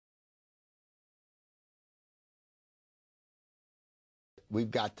we've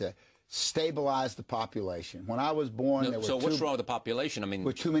got to stabilize the population. When I was born, there were so what's wrong with the population? I mean,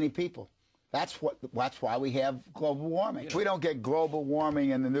 with too many people. That's why we have global warming. If we don't get global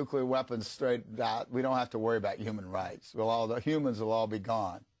warming and the nuclear weapons straightened out, we don't have to worry about human rights. The humans will all be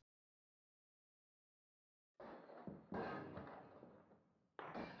gone.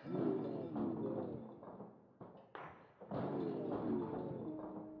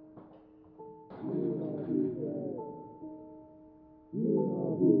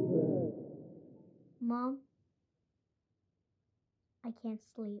 Mom, I can't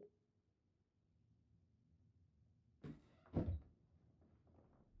sleep.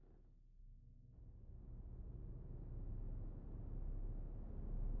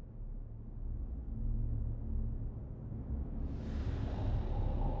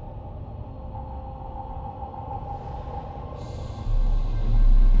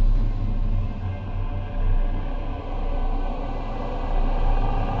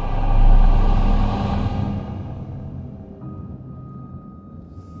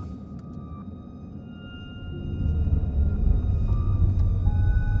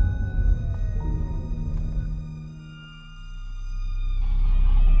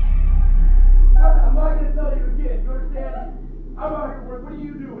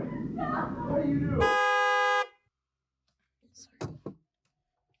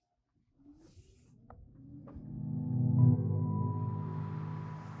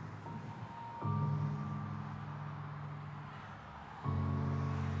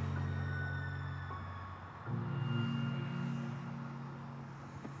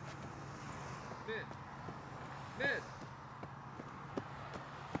 Miss!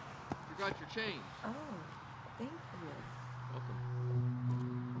 Forgot your change. Oh, thank you. Welcome.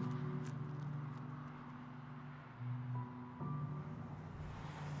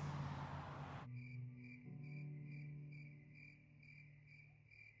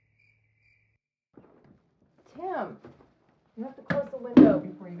 Tim, you have to close the window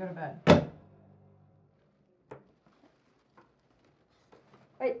before you go to bed.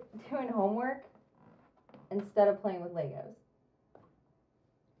 Wait, doing homework instead of playing with Legos.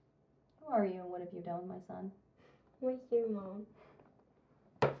 Who are you and what have you done, my son? Right here, Mom.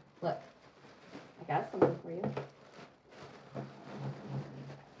 Look, I got something for you.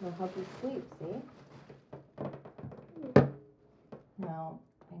 It'll help you sleep, see? Now,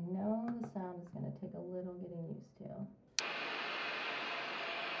 I know the sound is going to take a little getting used to.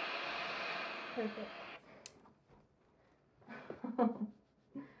 Perfect.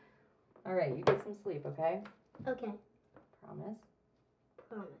 All right, you get some sleep, okay? Okay. Promise?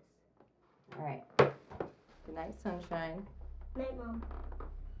 Promise. All right. Good night, sunshine. Night, Mom.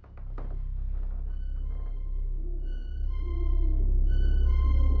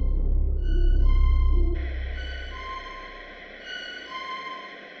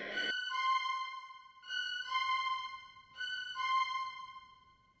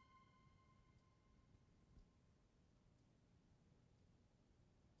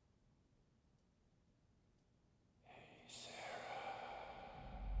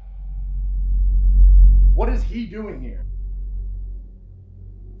 What is he doing here?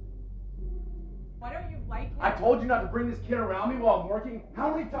 Why don't you like him? I told you not to bring this kid around me while I'm working.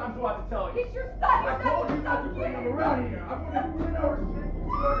 How many times do I have to tell you? He's your son. I told you not to bring him around here. I'm going to ruin our relationship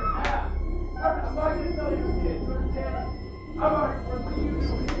in half. I'm not going to tell you again. You understand? I'm out here. What are you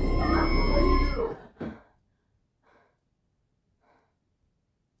doing? What do you do?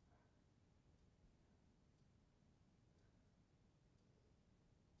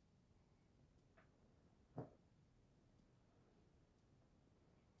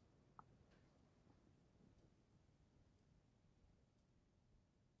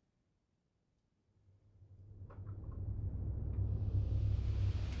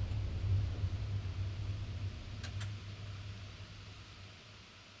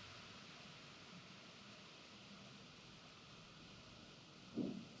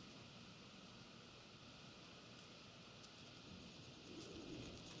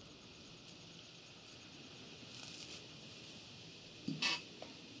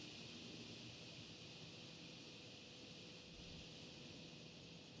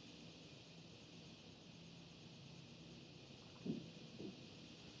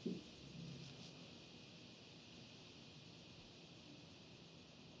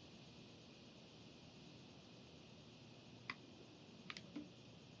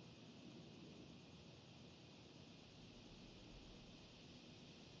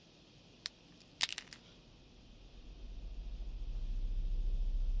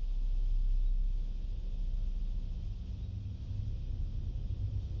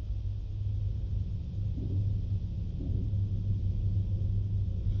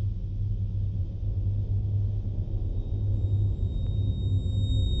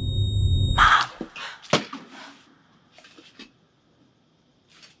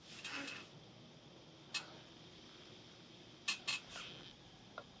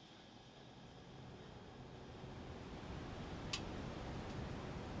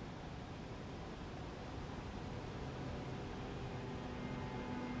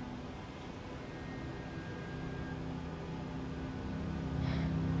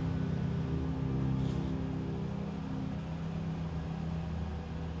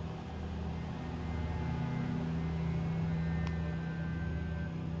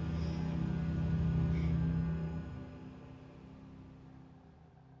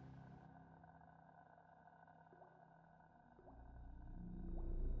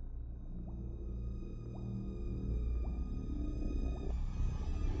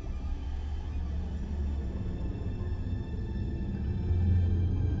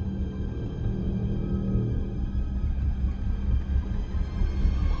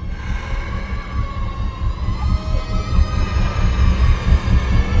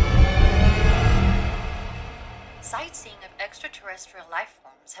 extraterrestrial life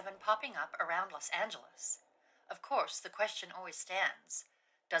forms have been popping up around Los Angeles. Of course, the question always stands.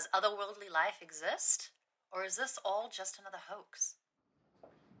 Does otherworldly life exist? Or is this all just another hoax?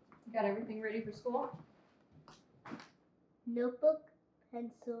 You got everything ready for school? Notebook,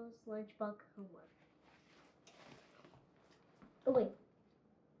 pencils, lunchbox, homework. Oh wait,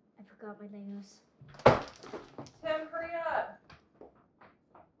 I forgot my Legos. Tim, hurry up.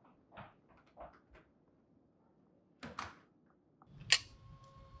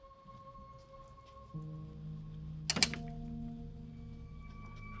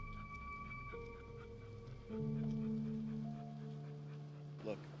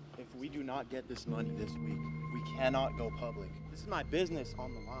 Look, if we do not get this money this week, we cannot go public. This is my business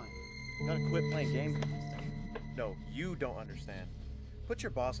on the line. You gotta quit playing games with this thing. No, you don't understand. Put your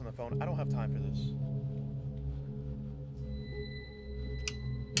boss on the phone. I don't have time for this.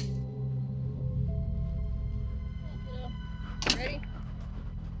 Ready?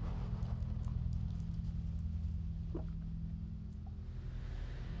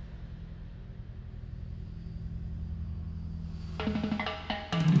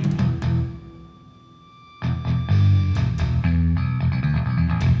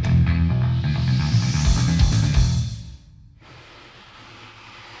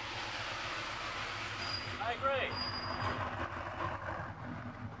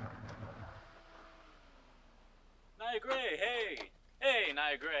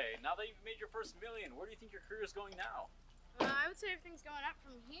 Now that you've made your first million, where do you think your career is going now? I would say everything's going up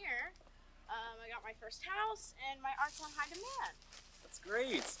from here. I got my first house, and my art's on high demand. That's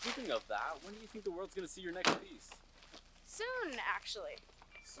great. Speaking of that, when do you think the world's going to see your next piece? Soon, actually.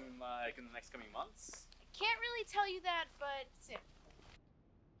 Soon, like in the next coming months? I can't really tell you that, but soon.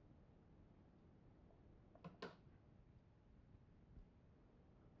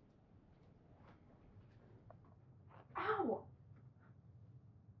 Ow!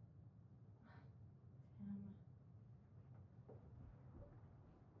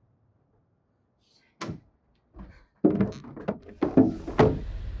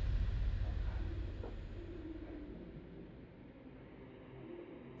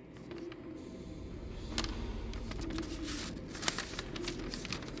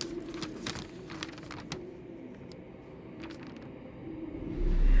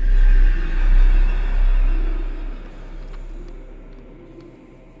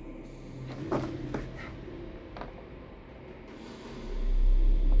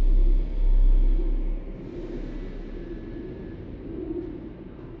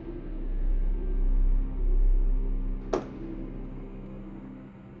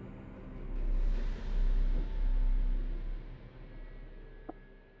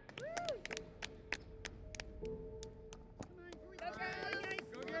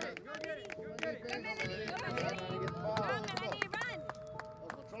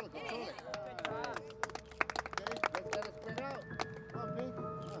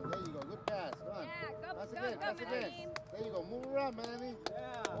 There you go. Move around, Manny.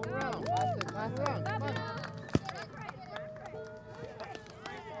 Yeah. Move around. That's it. Move around. Come on.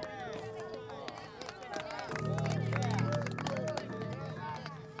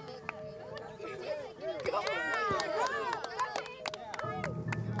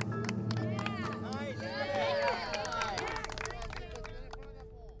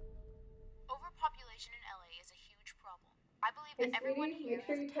 Overpopulation in LA is a huge problem. I believe Hey, that everyone sweetie, here make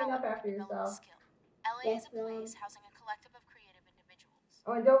sure has you a clean up talent after to develop a yourself. skill. LA Yes, is a place housing a collective of creative individuals.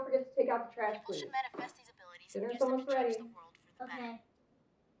 Oh, and don't forget to take out the trash, People please. should manifest these abilities and Dinner's use them to almost change ready. the world for the better. Okay.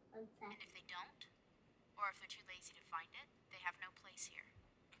 One sec. And if they don't, or if they're too lazy to find it, they have no place here.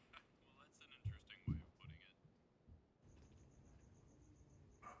 Well, that's an interesting way of putting it.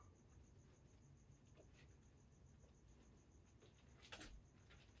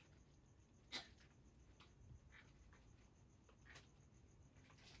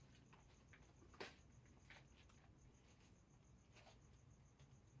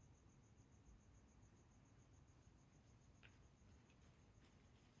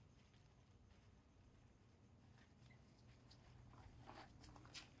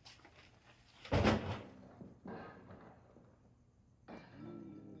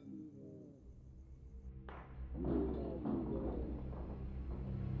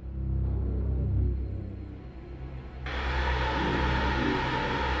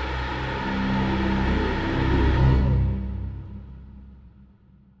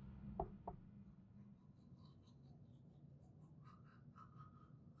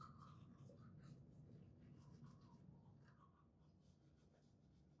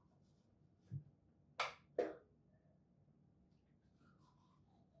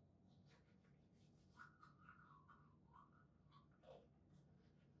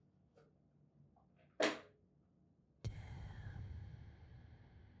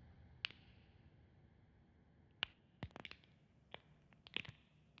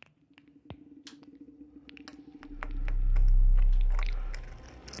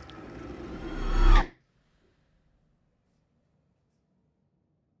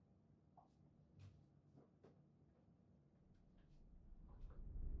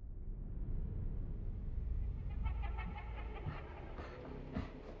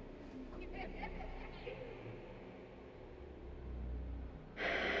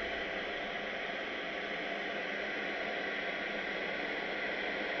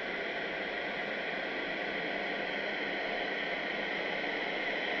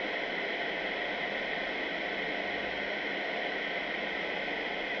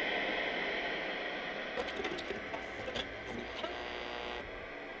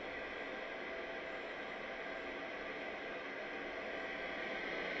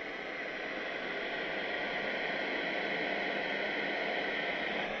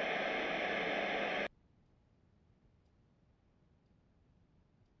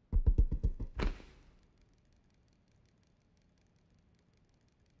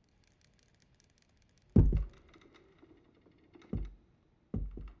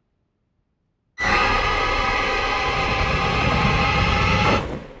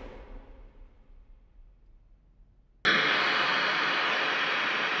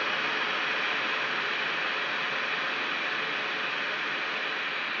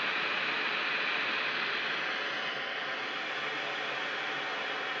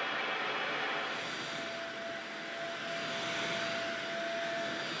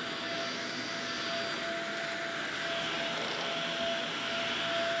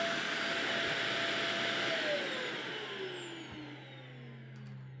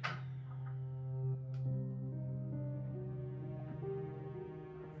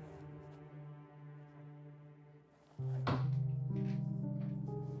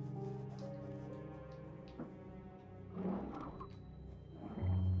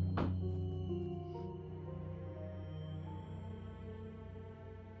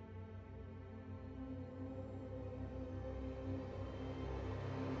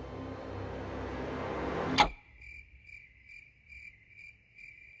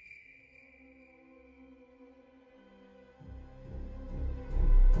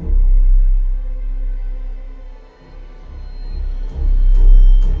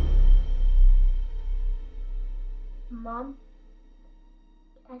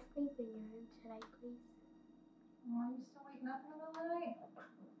 sleep in your room tonight, please? Oh, you still waking up in the middle of the night?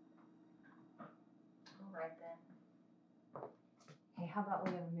 All right then. Hey, how about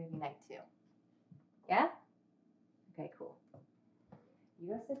we have a movie night too? Yeah? Okay, cool.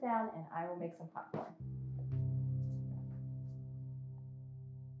 You go sit down and I will make some popcorn.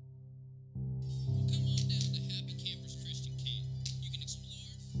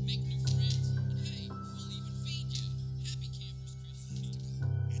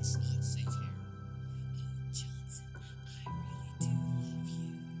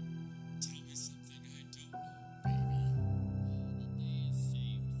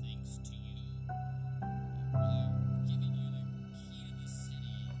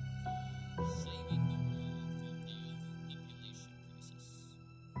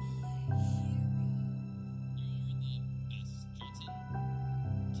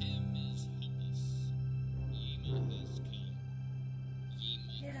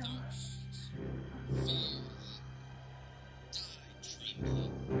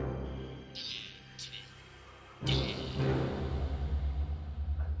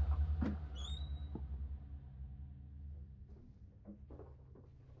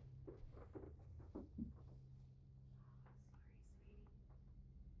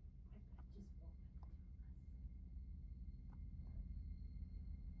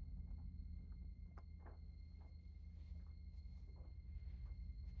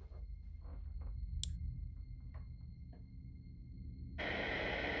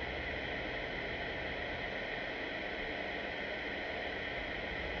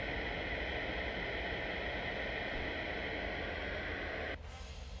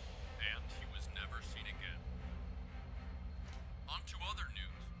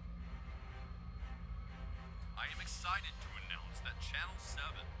 Excited to announce that Channel 7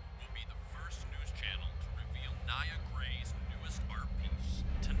 will be the first news channel to reveal Nia Gray's newest art piece,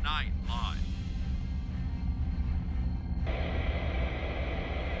 tonight live.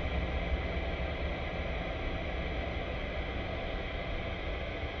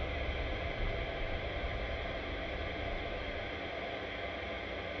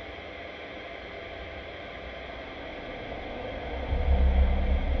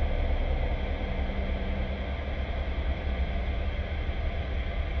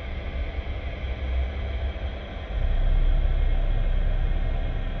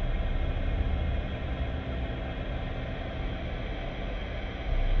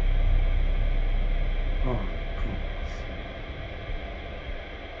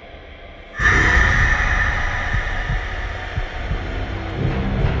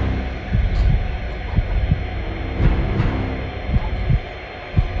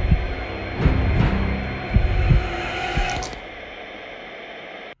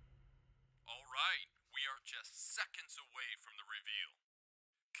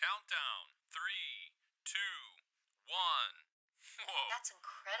 Countdown. 3, 2, 1. Whoa. That's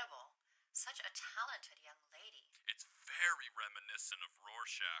incredible. Such a talented young lady. It's very reminiscent of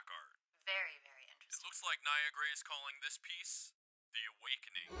Rorschach art. Very, very interesting. It looks like Nia Gray is calling this piece The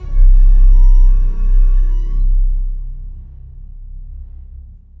Awakening.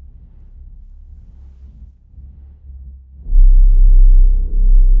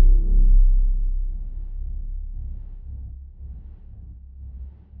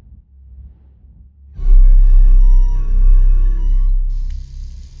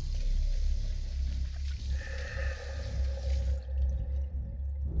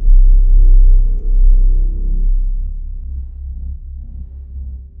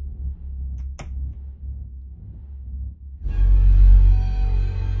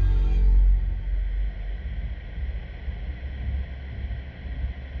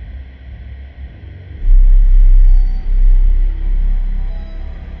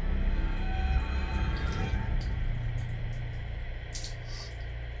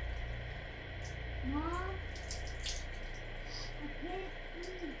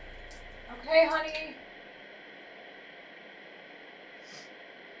 Okay, honey.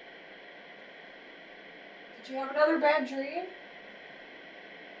 Did you have another bad dream?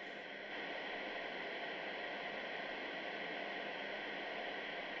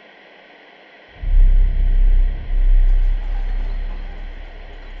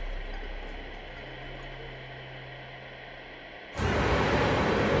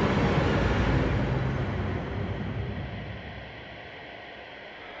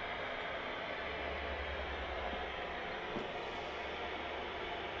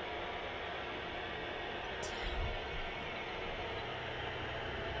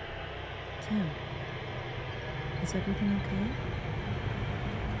 Tim, is everything okay?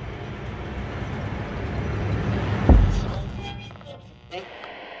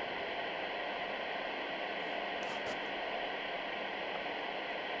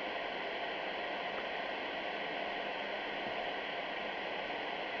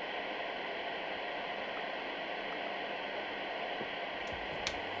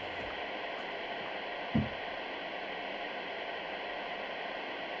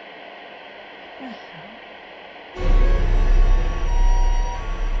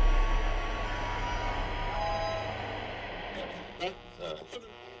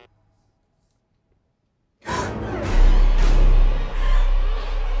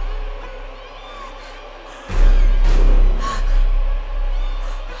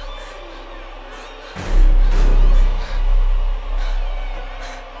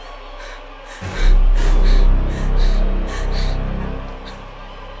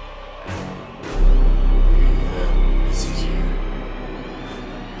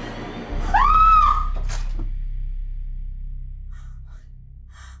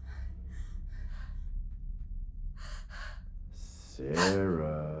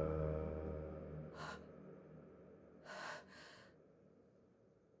 Sarah.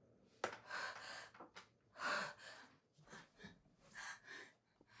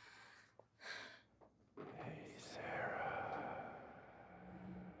 Hey, Sarah.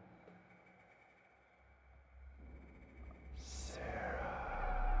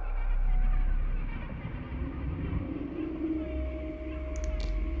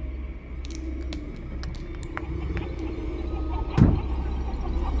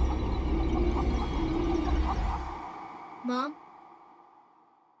 Mom?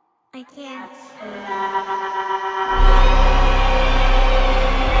 I can't.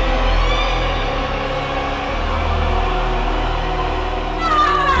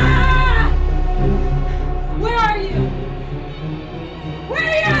 Where are you? Where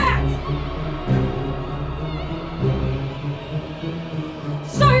are you at?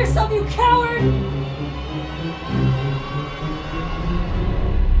 Show yourself, you coward!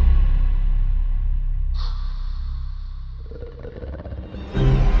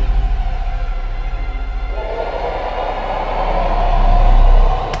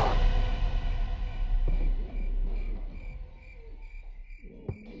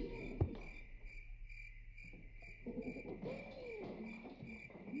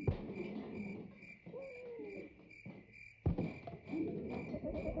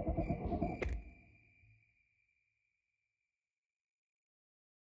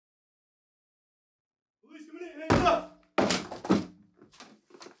 Police coming in, hands up!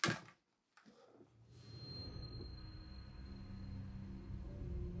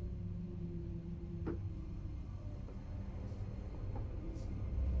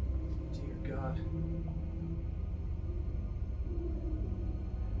 Dear God.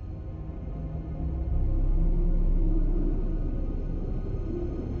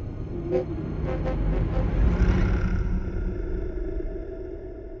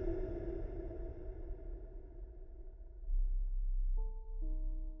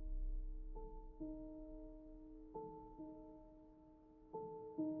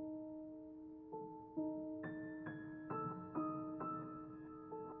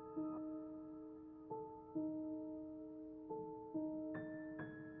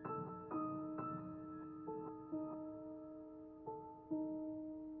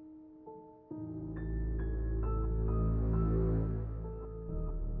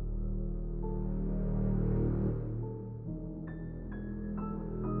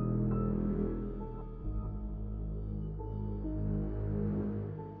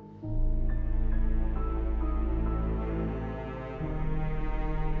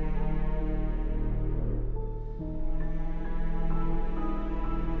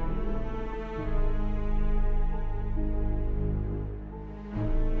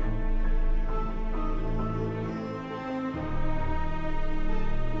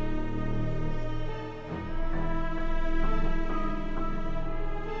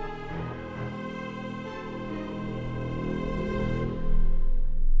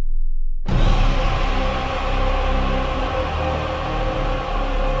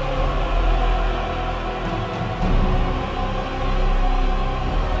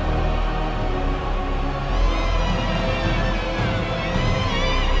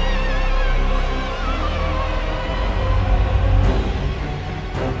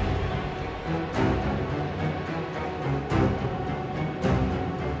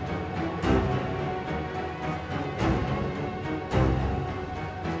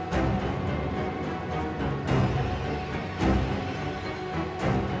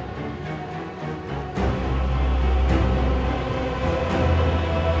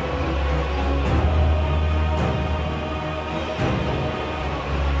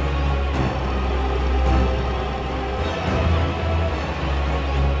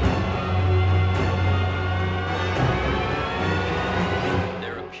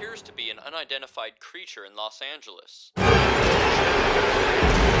 Unidentified creature in Los Angeles.